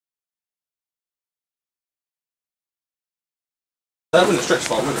That was a stretch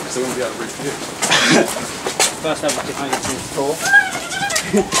farm, wasn't it? Because they wouldn't be able to reach it. First ever I get to tour.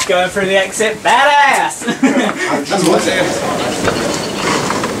 Going through the exit, badass! That's what it is.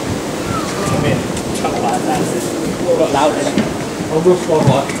 Got loud in it. I'll go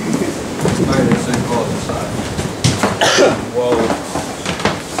spotlight. Maybe the same colour inside. Whoa.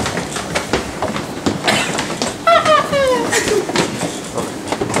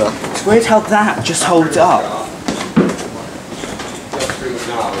 It's weird how that just holds up.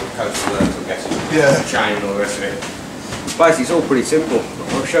 Yeah. Chain and all the rest of it. Basically, it's all pretty simple.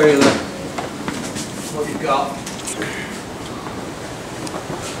 I'll show you what you've got.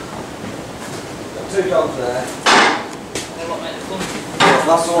 Got two dogs there.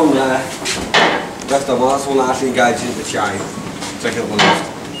 That's the one there. Left on one, that's the one that actually engages into the chain. Take it up the lift.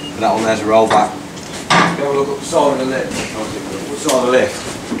 And that one there's a roll back. Go look up the side of the lift. The side of the lift.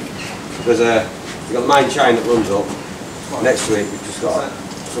 There's you've got the main chain that runs up. Next to it, we've just got a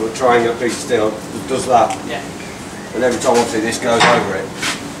sort of triangular piece of steel that does that. Yeah. And every time obviously this goes over it,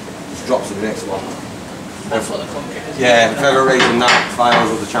 just drops to the next one. That's what the concrete is. Yeah, if for whatever reason that fails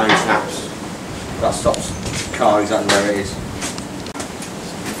or the chain snaps, that stops the car exactly where it is.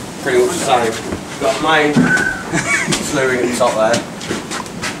 Pretty much the same. Got the main slew ring at the top there.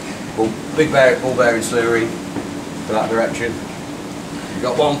 Ball bearing slew ring for that direction. You've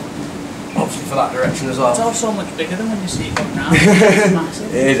got one obviously for that direction as well. It's all so much bigger than when you see it going round. It's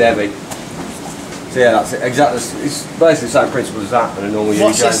massive. It is heavy. So yeah, that's it. Exactly. It's basically the same principle as that and a normal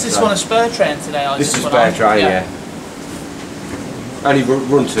What's this? This one a spur train today? Or this is a spare train, yeah. Only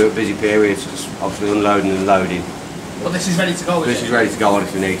run to at busy periods, it's obviously unloading and loading. But this is ready to go, This is ready to go on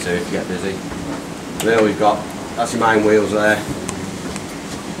if we need to get busy. There we've got, that's your main wheels there.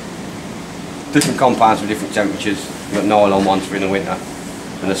 Different compounds with different temperatures. You've got nylon ones for in the winter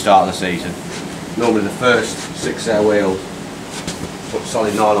and the start of the season. Normally the first 6 set of wheels, put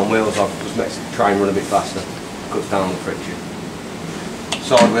solid nylon wheels on, just makes the train run a bit faster, cuts down on the friction.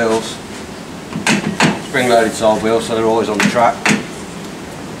 Side wheels, spring loaded side wheels so they're always on the track.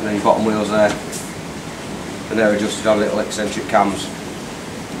 And then your bottom wheels there, and they're adjusted on little eccentric cams.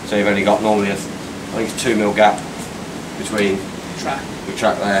 So you've only got normally I think it's 2mm gap between the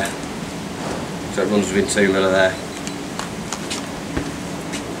track there. So it runs within 2mm of there.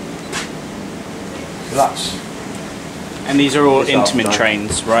 So that's. And these are all Intamin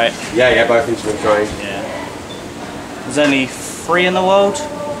trains, right? Yeah, both Intamin trains. Yeah. There's only 3 in the world?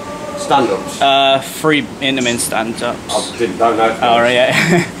 Stand-ups? 3 Intamin stand-ups. I don't know. Oh, right, yeah.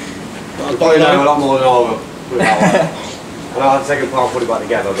 I probably know a lot more than I will. Put it that way. I know I'd take a part and put it back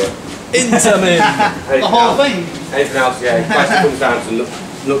together, but... Intamin! The whole thing? Anything else, yeah. It basically comes down to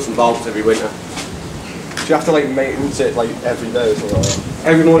nuts and bolts every winter. Do you have to like maintenance it like every day or something like that?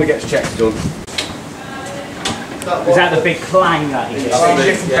 Every morning it gets checks done. Is that the big clang that you get?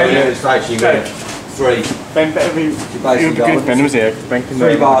 Yeah, we know the station, you get 3. Ben, You basically got Ben was here. Ben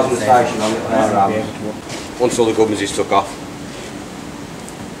 3 bars in the station on it there. Once all the gubbins is took off.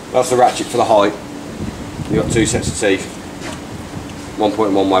 That's the ratchet for the height. You've got 2 sets of teeth. 1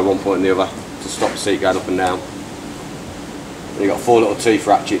 point one way, 1 point in the other to stop the seat going up and down. And you've got 4 little teeth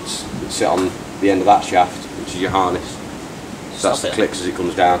ratchets that sit on the end of that shaft, which is your harness. So that's the clicks as it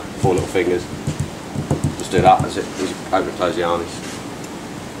comes down, 4 little fingers. Just do that as you open and close the harness.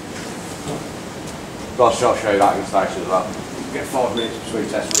 I'll show you that in the station as well. You get 5 minutes between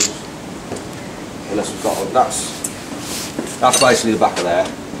test runs. Unless we've got one. That's basically the back of there.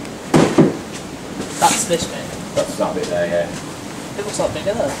 That's this bit? That's that bit there, yeah. It looks like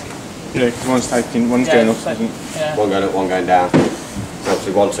bigger though. Yeah, one's taking, one's going up. Like, yeah. One going up, one going down.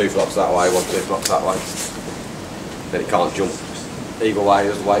 Obviously 1 2 flops that way, 1 2 flops that way. Then it can't jump either way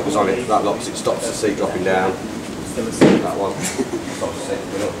as the weight was on it. That locks it, stops the seat dropping down. That one stops the seat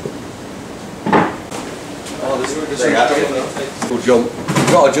going up. Oh, there's a jump.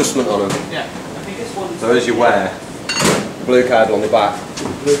 You've got adjustment on them. Yeah. I think this one. So as you wear, blue cable on the back.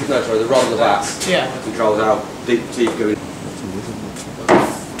 No, sorry, the rod on the back. Yeah. Controls how deep the teeth go in.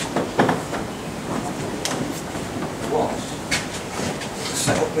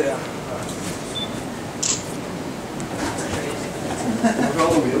 Set up there.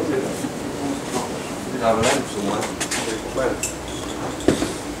 We'd have a lamp somewhere.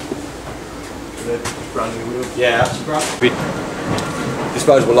 Brand new wheel. Yeah, that's brand.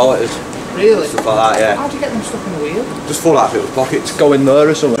 Disposable lighters. Really? Stuff like that, yeah. How do you get them stuck in the wheel? Just fall out of people's pockets. Go in there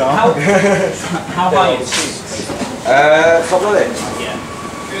or something. How high is it? Top of it. Yeah.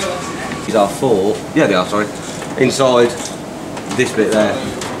 These are 4. Yeah, they are, sorry. Inside this bit there.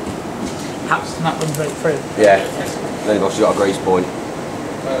 Perhaps that runs right through. Yeah. Then you've also got a grease point.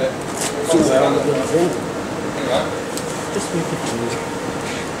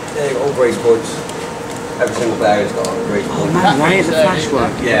 Yeah, you've got all grease points. Every single bearing's got a grease point. Oh man, why is the flash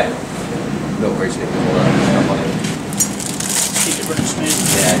work? Yeah. Little grease nick before that. Stuff on it. Keep it running smooth.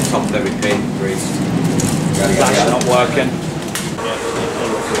 Yeah, top of every pin, grease. Flash not working.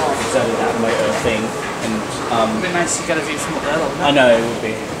 Exactly that motor thing. And It'd be nice to get a view from up there, though, wouldn't it? I know it would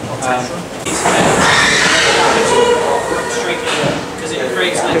be. Because it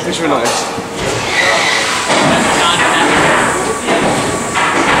breaks like... If this were nice.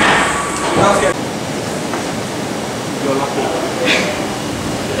 You're lucky.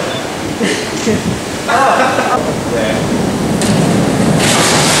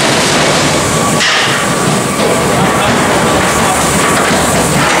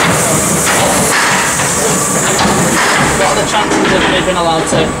 What are the chances of me being allowed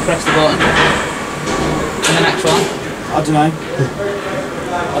to press the button in the next one? I don't know.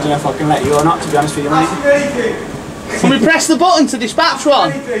 I don't know if I can let you or not, to be honest with you, mate. Can we press the button to dispatch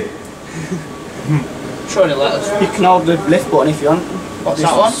one? Surely let us. You can hold the lift button if you want. What's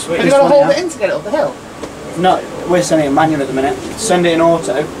that one? Sweet. Have you This got to one, hold yeah. it in to get it up the hill? No, we're sending it manual at the minute. Send it in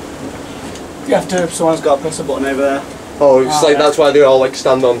auto. You have to, someone's got to press a button over there. Oh, it's like that's why they all like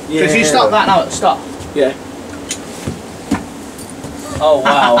stand on. Yeah. If you stop that now, it'll stop. Yeah. Oh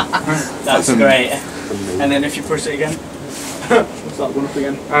wow, that's great. And then if you push it again, it's like going up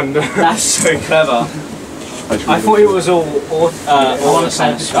again. And That's so clever. I thought it was all I want to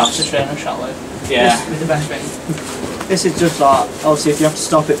same send stuff. dispatch to trainer Shockwave. Yeah. This is the best thing. This is just like, obviously if you have to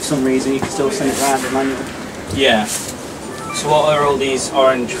stop it for some reason, you can still send it round in manual. Yeah. So what are all these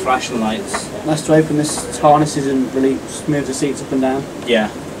orange flashing lights? That's to open this harnesses and really move the seats up and down. Yeah.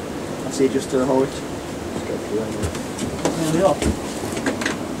 I see just to the hoist. There we are.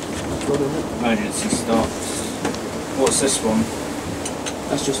 Emergency stops. What's this one?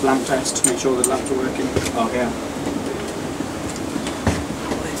 That's just lamp test to make sure the lamps are working. Oh yeah.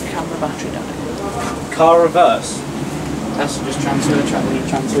 Camera battery down. Car reverse. That's to just transfer the track when you're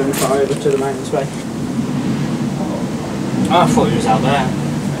transferring the car over to the maintenance bay. Oh, I thought he was out there.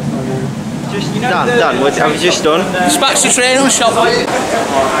 Just, you know, Dan, what have you just done? Dispatch to trainer Shockwave.